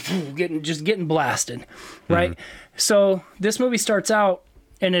getting blasted, right? So this movie starts out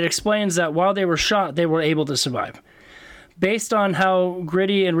and it explains that while they were shot, they were able to survive. Based on how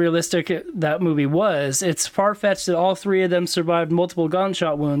gritty and realistic that movie was, it's far-fetched that all 3 of them survived multiple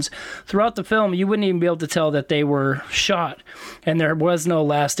gunshot wounds. Throughout the film, you wouldn't even be able to tell that they were shot, and there was no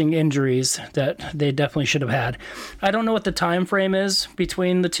lasting injuries that they definitely should have had. I don't know what the time frame is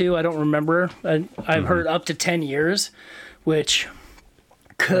between the 2. I don't remember. I've heard up to 10 years, which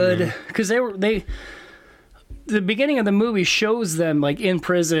could... Because the beginning of the movie shows them like in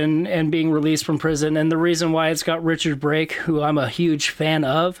prison and being released from prison, and the reason why it's got Richard Brake, who I'm a huge fan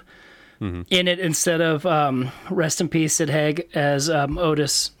of, in it instead of rest in peace Sid Haig as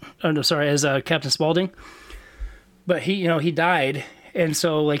Otis. Oh, no, sorry, as Captain Spaulding. But he died, and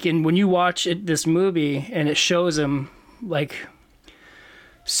so like when you watch this movie and it shows him like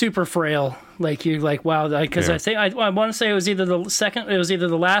super frail, like you're like, wow, because I think I want to say it was either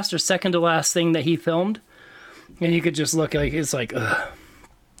the last or second to last thing that he filmed, and you could just look like it's like, ugh.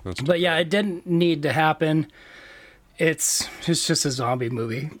 But yeah, it didn't need to happen. It's just a zombie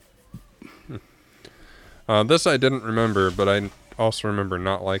movie. This I didn't remember, but I also remember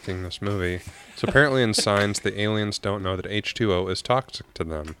not liking this movie. So apparently in Signs, the aliens don't know that H2O is toxic to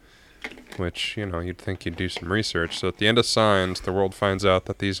them, which, you'd think you'd do some research. So at the end of Signs, the world finds out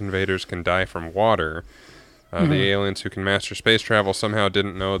that these invaders can die from water. The aliens who can master space travel somehow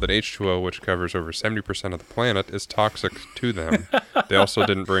didn't know that H2O, which covers over 70% of the planet, is toxic to them. They also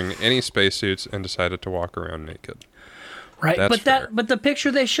didn't bring any spacesuits and decided to walk around naked. Right, That's fair. But the picture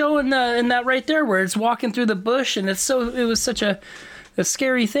they show in that right there, where it's walking through the bush, and it was such a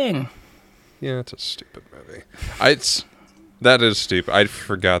scary thing. Yeah, it's a stupid movie. That is stupid. I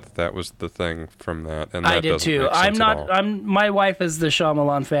forgot that was the thing from that, and that I did too. My wife is the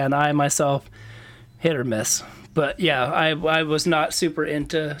Shyamalan fan. I myself, hit or miss. But yeah, I was not super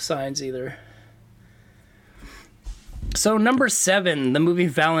into Signs either. So number 7, the movie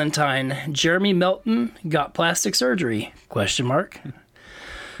Valentine. Jeremy Melton got plastic surgery? ?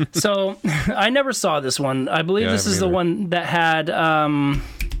 So I never saw this one. I believe this is the one that had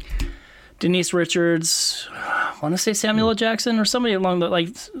Denise Richards, I want to say Samuel L. Jackson or somebody along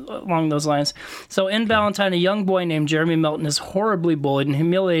those lines. So in Valentine, a young boy named Jeremy Melton is horribly bullied and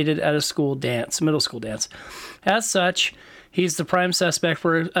humiliated at a middle school dance. As such, he's the prime suspect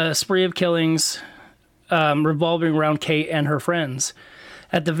for a spree of killings revolving around Kate and her friends.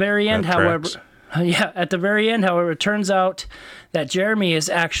 At the very end, however, it turns out that Jeremy is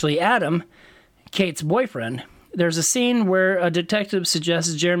actually Adam, Kate's boyfriend. There's a scene where a detective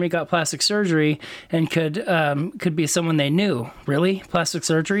suggests Jeremy got plastic surgery and could be someone they knew. Really? Plastic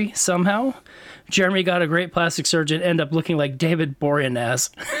surgery? Somehow? Jeremy got a great plastic surgeon, end up looking like David Boreanaz.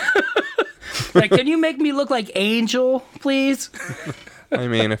 Like, can you make me look like Angel, please? I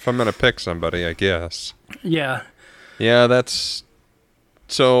mean, if I'm going to pick somebody, I guess. Yeah. Yeah,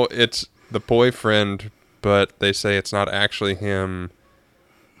 so it's the boyfriend, but they say it's not actually him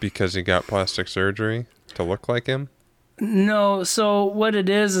because he got plastic surgery to look like him? No, so what it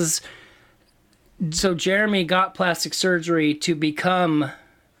is so Jeremy got plastic surgery to become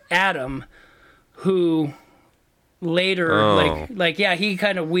Adam, who later, he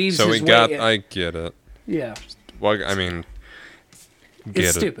kind of weaves his way in. I get it. Yeah. Well, I mean,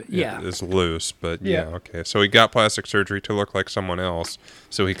 it's stupid, yeah. It's loose, but yeah, okay. So he got plastic surgery to look like someone else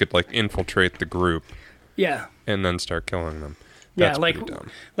so he could, infiltrate the group. Yeah. And then start killing them. That's pretty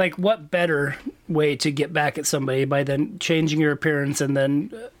dumb. Like, what better way to get back at somebody by then changing your appearance and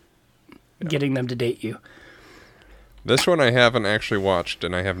then getting them to date you? This one I haven't actually watched,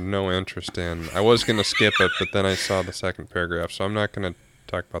 and I have no interest in. I was going to skip it, but then I saw the second paragraph, so I'm not going to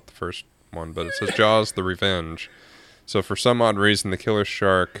talk about the first one. But it says Jaws: The Revenge. So for some odd reason, the killer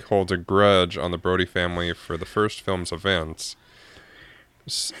shark holds a grudge on the Brody family for the first film's events.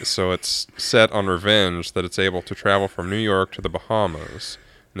 So it's set on revenge that it's able to travel from New York to the Bahamas.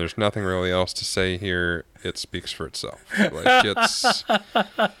 And there's nothing really else to say here. It speaks for itself.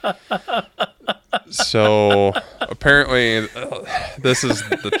 So apparently this is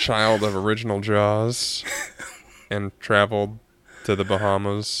the child of original Jaws and traveled to the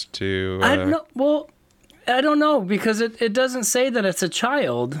Bahamas to... I don't know, because it doesn't say that it's a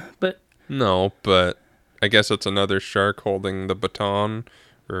child, but... No, but... I guess it's another shark holding the baton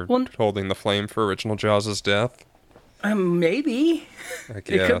or holding the flame for original Jaws' death. Maybe. I guess.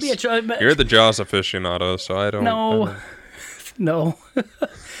 It could be a child. You're the Jaws aficionado, so I don't... No.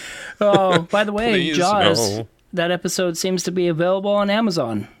 Oh, by the way, Please, Jaws, no. that episode seems to be available on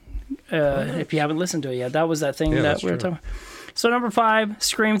Amazon. If you haven't listened to it yet. That was that thing that we were talking about. So number 5,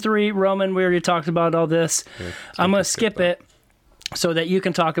 Scream 3, Roman, we already talked about all this. Yeah, I'm going to skip it so that you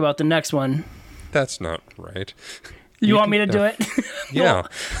can talk about the next one. That's not right. You want me to do it? Yeah.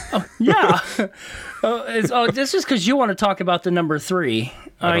 Yeah. This is because you want to talk about the number 3. I get it.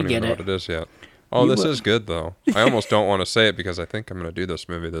 I don't even know what it is yet. Oh, this is good, though. I almost don't want to say it because I think I'm going to do this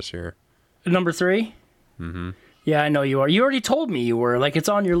movie this year. Number 3? Mm-hmm. Yeah, I know you are. You already told me you were. It's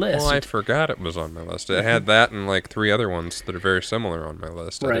on your list. Well, I forgot it was on my list. It had that and 3 other ones that are very similar on my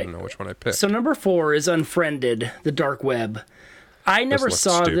list. Right. I didn't know which one I picked. So number 4 is Unfriended, The Dark Web. I never looked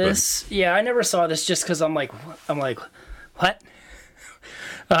saw stupid. this. Yeah, I never saw this just because I'm like, what?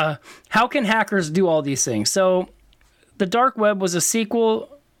 How can hackers do all these things? So, The Dark Web was a sequel.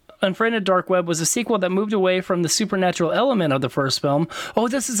 Unfriended Dark Web was a sequel that moved away from the supernatural element of the first film. Oh,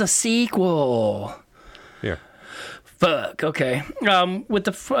 this is a sequel. Yeah. Fuck, okay. With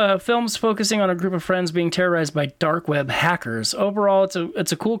the films focusing on a group of friends being terrorized by dark web hackers. Overall,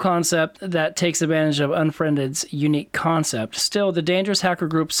 it's a cool concept that takes advantage of Unfriended's unique concept. Still, the dangerous hacker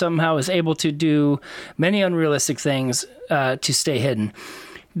group somehow is able to do many unrealistic things to stay hidden.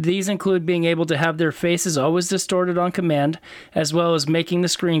 These include being able to have their faces always distorted on command, as well as making the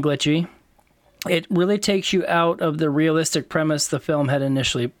screen glitchy. It really takes you out of the realistic premise the film had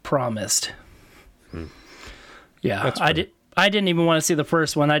initially promised. Yeah, I didn't even want to see the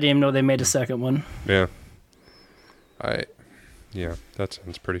first one. I didn't even know they made a second one. Yeah. Yeah, that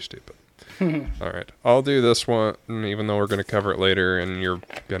sounds pretty stupid. All right. I'll do this one, even though we're going to cover it later, and you're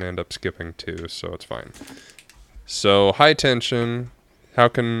going to end up skipping two, so it's fine. So, High Tension. How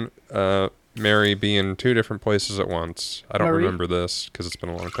can Mary be in two different places at once? I don't remember this, because it's been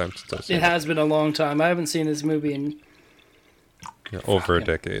a long time since I've seen it. It has been a long time. I haven't seen this movie in... over a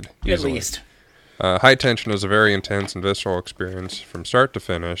decade. Easily. At least. High Tension is a very intense and visceral experience from start to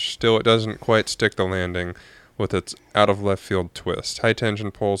finish. Still, it doesn't quite stick the landing with its out-of-left-field twist. High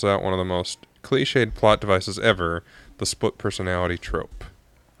Tension pulls out one of the most cliched plot devices ever, the split personality trope.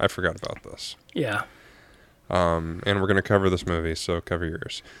 I forgot about this. Yeah. And we're going to cover this movie, so cover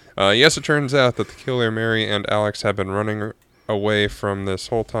yours. Yes, it turns out that the killer Mary and Alex have been running away from this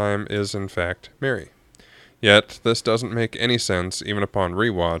whole time is, in fact, Mary. Yet, this doesn't make any sense, even upon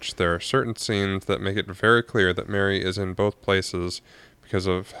rewatch. There are certain scenes that make it very clear that Mary is in both places because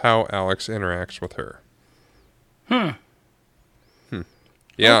of how Alex interacts with her. Yeah, okay.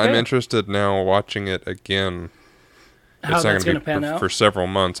 I'm interested now watching it again. How it's not that's going to to be pan out? for several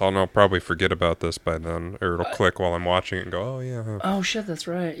months. I'll probably forget about this by then, or it'll click while I'm watching it and go, oh, yeah. Oh, shit, that's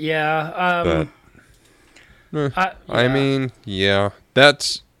right. Yeah. I mean, yeah.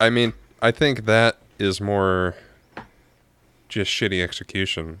 I think that is more just shitty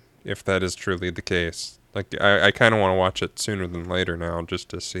execution, if that is truly the case. Like, I kind of want to watch it sooner than later now, just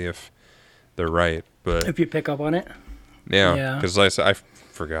to see if they're right. But if you pick up on it? Yeah, because I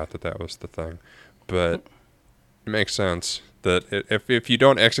forgot that was the thing. But it makes sense that if you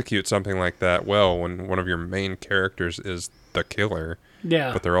don't execute something like that well, when one of your main characters is the killer,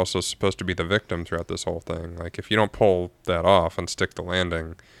 but they're also supposed to be the victim throughout this whole thing, like, if you don't pull that off and stick the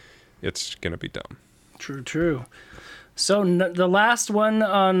landing, it's going to be dumb. True. So the last one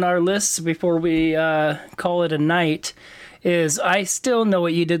on our list before we call it a night is I Still Know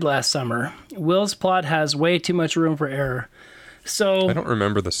What You Did Last Summer. Will's plot has way too much room for error. So I don't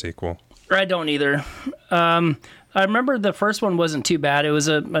remember the sequel. I don't either. I remember the first one wasn't too bad. It was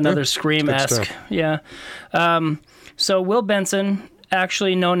another Scream-esque. Yeah. So Will Benson,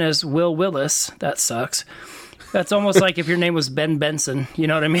 actually known as Will Willis, that sucks. That's almost like if your name was Ben Benson. You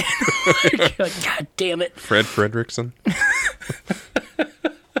know what I mean? Like, God damn it. Fred Fredrickson.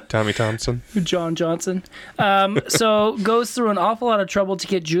 Tommy Thompson. John Johnson. So goes through an awful lot of trouble to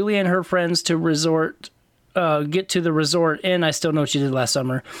get Julie and her friends to get to the resort in I Still Know What You Did Last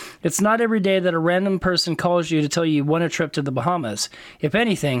Summer. It's not every day that a random person calls you to tell you won a trip to the Bahamas. If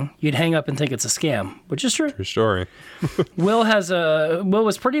anything, you'd hang up and think it's a scam, which is true. True story. Will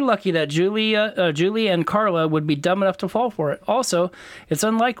was pretty lucky that Julie and Carla would be dumb enough to fall for it. Also, it's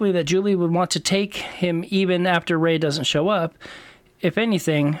unlikely that Julie would want to take him even after Ray doesn't show up. If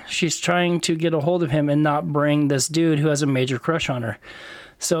anything, she's trying to get a hold of him and not bring this dude who has a major crush on her.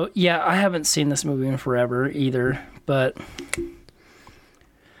 So, yeah, I haven't seen this movie in forever either, but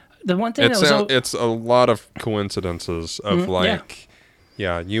the one thing it's a lot of coincidences of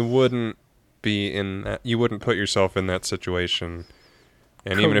you wouldn't be in that, you wouldn't put yourself in that situation.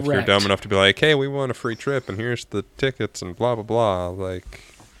 And even if you're dumb enough to be like, hey, we want a free trip and here's the tickets and blah, blah, blah, like...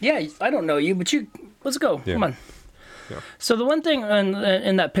 Yeah, I don't know you, but let's go. Yeah. Come on. Yeah. So the one thing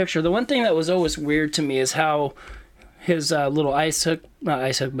in that picture, the one thing that was always weird to me is how his little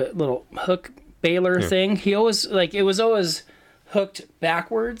little hook baler thing, he always, like, it was always hooked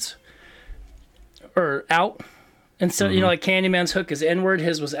backwards or out. And so, like Candyman's hook is inward,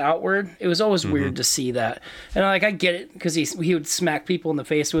 his was outward. It was always weird to see that. And I get it, because he would smack people in the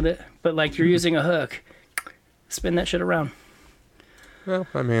face with it. But, like, you're using a hook. Spin that shit around. Well,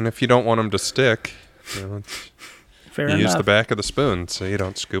 I mean, if you don't want them to stick, Fair enough. Use the back of the spoon so you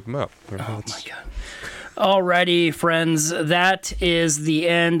don't scoop them up. Oh, my God. Alrighty, friends. That is the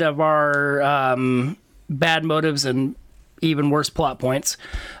end of our bad motives and even worse plot points.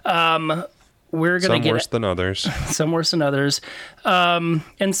 we're going to Some get worse than others. some worse than others.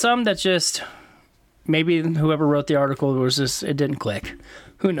 And some that just, maybe whoever wrote the article was just, it didn't click.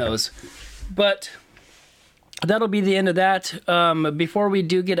 Who knows? But that'll be the end of that. Before we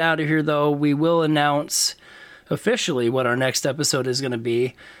do get out of here, though, we will announce officially what our next episode is going to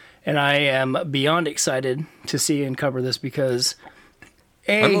be. And I am beyond excited to see and cover this because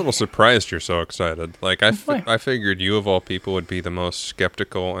I'm a little surprised you're so excited. Like, Why? I figured you of all people would be the most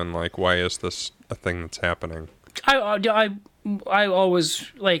skeptical and like, why is this a thing that's happening? I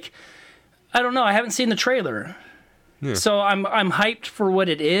always, like, I don't know. I haven't seen the trailer. Yeah. So I'm hyped for what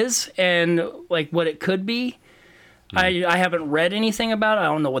it is and like what it could be. I haven't read anything about it. I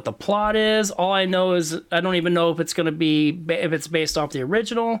don't know what the plot is. All I know is I don't even know if it's going to be, if it's based off the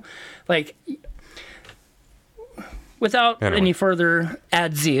original. Like, without Anyway. any further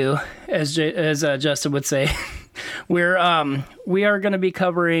ado, as Justin would say, we are going to be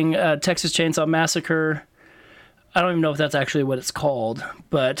covering Texas Chainsaw Massacre. I don't even know if that's actually what it's called,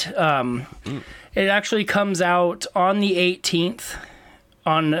 but it actually comes out on the 18th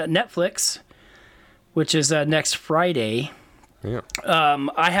on Netflix, which is next Friday. Yeah.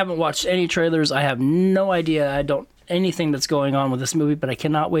 I haven't watched any trailers. I have no idea. Anything that's going on with this movie, but I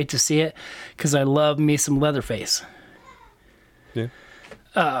cannot wait to see it because I love me some Leatherface. Yeah.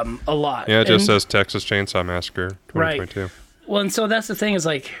 A lot. Yeah, it just And- says Texas Chainsaw Massacre 2022. Well, and so that's the thing is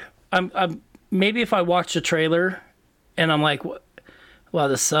like, I'm maybe if I watch the trailer and I'm like, wow,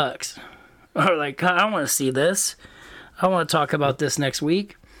 this sucks. Or like, God, I don't want to see this. I want to talk about this next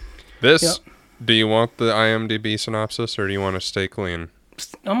week. This, Yep. do you want the IMDb synopsis or do you want to stay clean?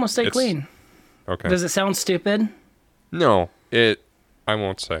 I'm going to stay It's- clean. Okay. Does it sound stupid? No, I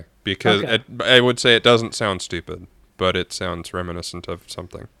won't say because Okay. I would say it doesn't sound stupid, but it sounds reminiscent of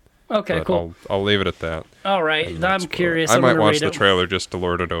something. Okay, But cool. I'll leave it at that. All right. and not I'm spoil it. curious. I I'm might gonna watch read the it. trailer just to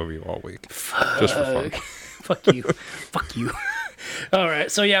lord it over you all week, just for fun. Fuck you. Fuck you. All right.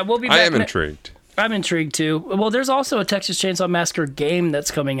 So yeah, we'll be back. I am intrigued. I'm intrigued too. Well, there's also a Texas Chainsaw Massacre game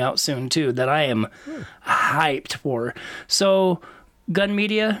that's coming out soon too that I am hyped for. So, Gun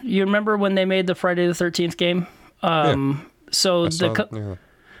Media, you remember when they made the Friday the 13th game? So I the saw, co- yeah,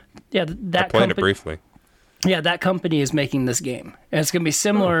 yeah, that played it company, briefly. yeah, that company is making this game, and it's going to be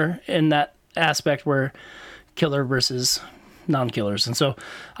similar in that aspect where killer versus non-killers, and so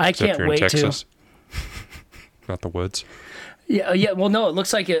I Except can't you're in wait Texas, not the woods. Yeah, yeah. Well, no, it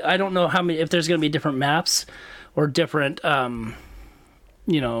looks like it. I don't know how many. If there's going to be different maps or different,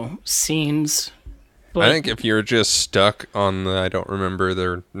 scenes. I think if you're just stuck on the I don't remember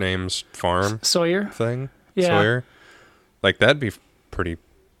their names farm Sawyer. thing, Yeah. Sawyer, like that'd be pretty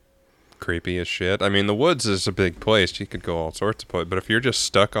creepy as shit. I mean, the woods is a big place; you could go all sorts of places. But if you're just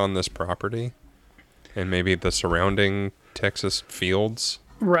stuck on this property, and maybe the surrounding Texas fields,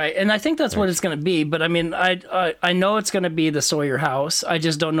 Right, and I think that's what it's going to be. But I mean, I know it's going to be the Sawyer house. I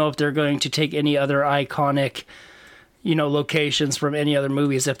just don't know if they're going to take any other iconic, locations from any other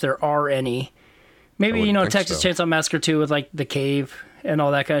movies, if there are any. Maybe wouldn't think Texas so. Chainsaw Massacre 2 with like the cave and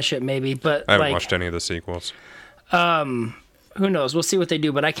all that kind of shit. Maybe, but I haven't like, watched any of the sequels. who knows? We'll see what they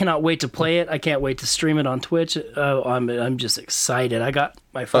do. But I cannot wait to play it. I can't wait to stream it on Twitch. I'm just excited. I got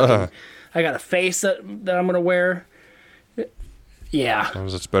my fucking, I got a face that I'm gonna wear. Yeah, As long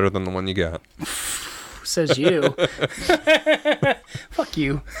as it's better than the one you got. says you. Fuck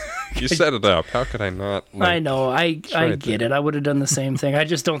you. You set it up. How could I not? I know. I to- get it. I would have done the same thing. I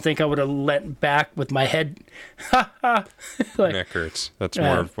just don't think I would have leant back with my head. Like, Neck hurts. That's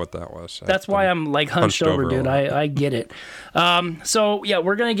Yeah. more of what that was. that's why I'm like hunched hunched over, over a dude. lot. I get it. So yeah,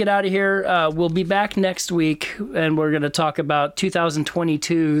 we're gonna get out of here. We'll be back next week, and we're gonna talk about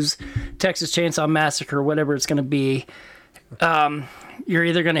 2022's Texas Chainsaw Massacre, whatever it's gonna be. You're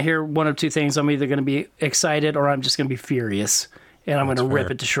either gonna hear one of two things. I'm either gonna be excited or I'm just gonna be furious, and I'm gonna rip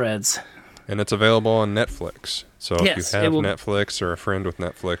fair. it to shreds. And it's available on Netflix. So Yes, if you it have will- Netflix or a friend with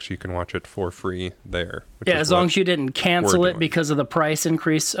Netflix, you can watch it for free there. which Yeah, is as long what- as you didn't cancel we're it doing. because of the price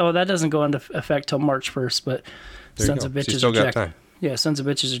increase. Oh, that doesn't go into effect till March 1st, but There you sons go. of So you bitches still are got jacking. time. Yeah, sons of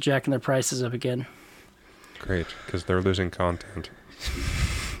bitches are jacking their prices up again. Great, because they're losing content.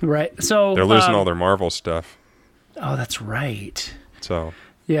 Right. So They're losing all their Marvel stuff. Oh, that's right. So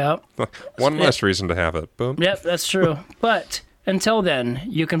Yeah. one less reason to have it. Boom. Yep, that's true. But until then,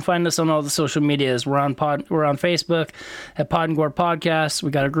 you can find us on all the social medias. We're on Facebook at Pod and Gore Podcast.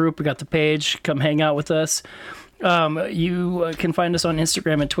 We got a group. We got the page. Come hang out with us. You can find us on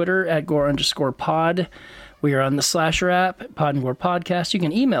Instagram and Twitter at Gore_pod. We are on the Slasher app, Pod and Gore Podcast. You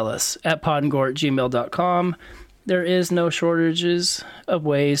can email us at podandgore@gmail.com. There is no shortages of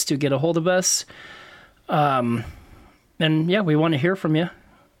ways to get a hold of us. And yeah, we want to hear from you.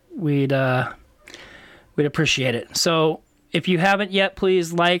 We'd we'd appreciate it. So if you haven't yet,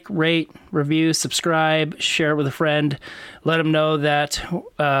 please like, rate, review, subscribe, share it with a friend. Let them know that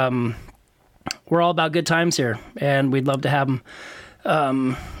we're all about good times here, and we'd love to have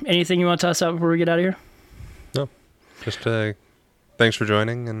them. Anything you want to toss out before we get out of here? No, just thanks for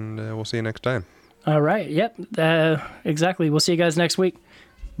joining, and we'll see you next time. All right. Yep. Exactly. We'll see you guys next week.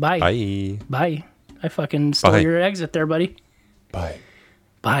 Bye. Bye. Bye. I fucking stole your exit there, buddy. Bye.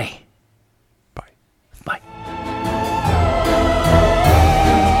 Bye.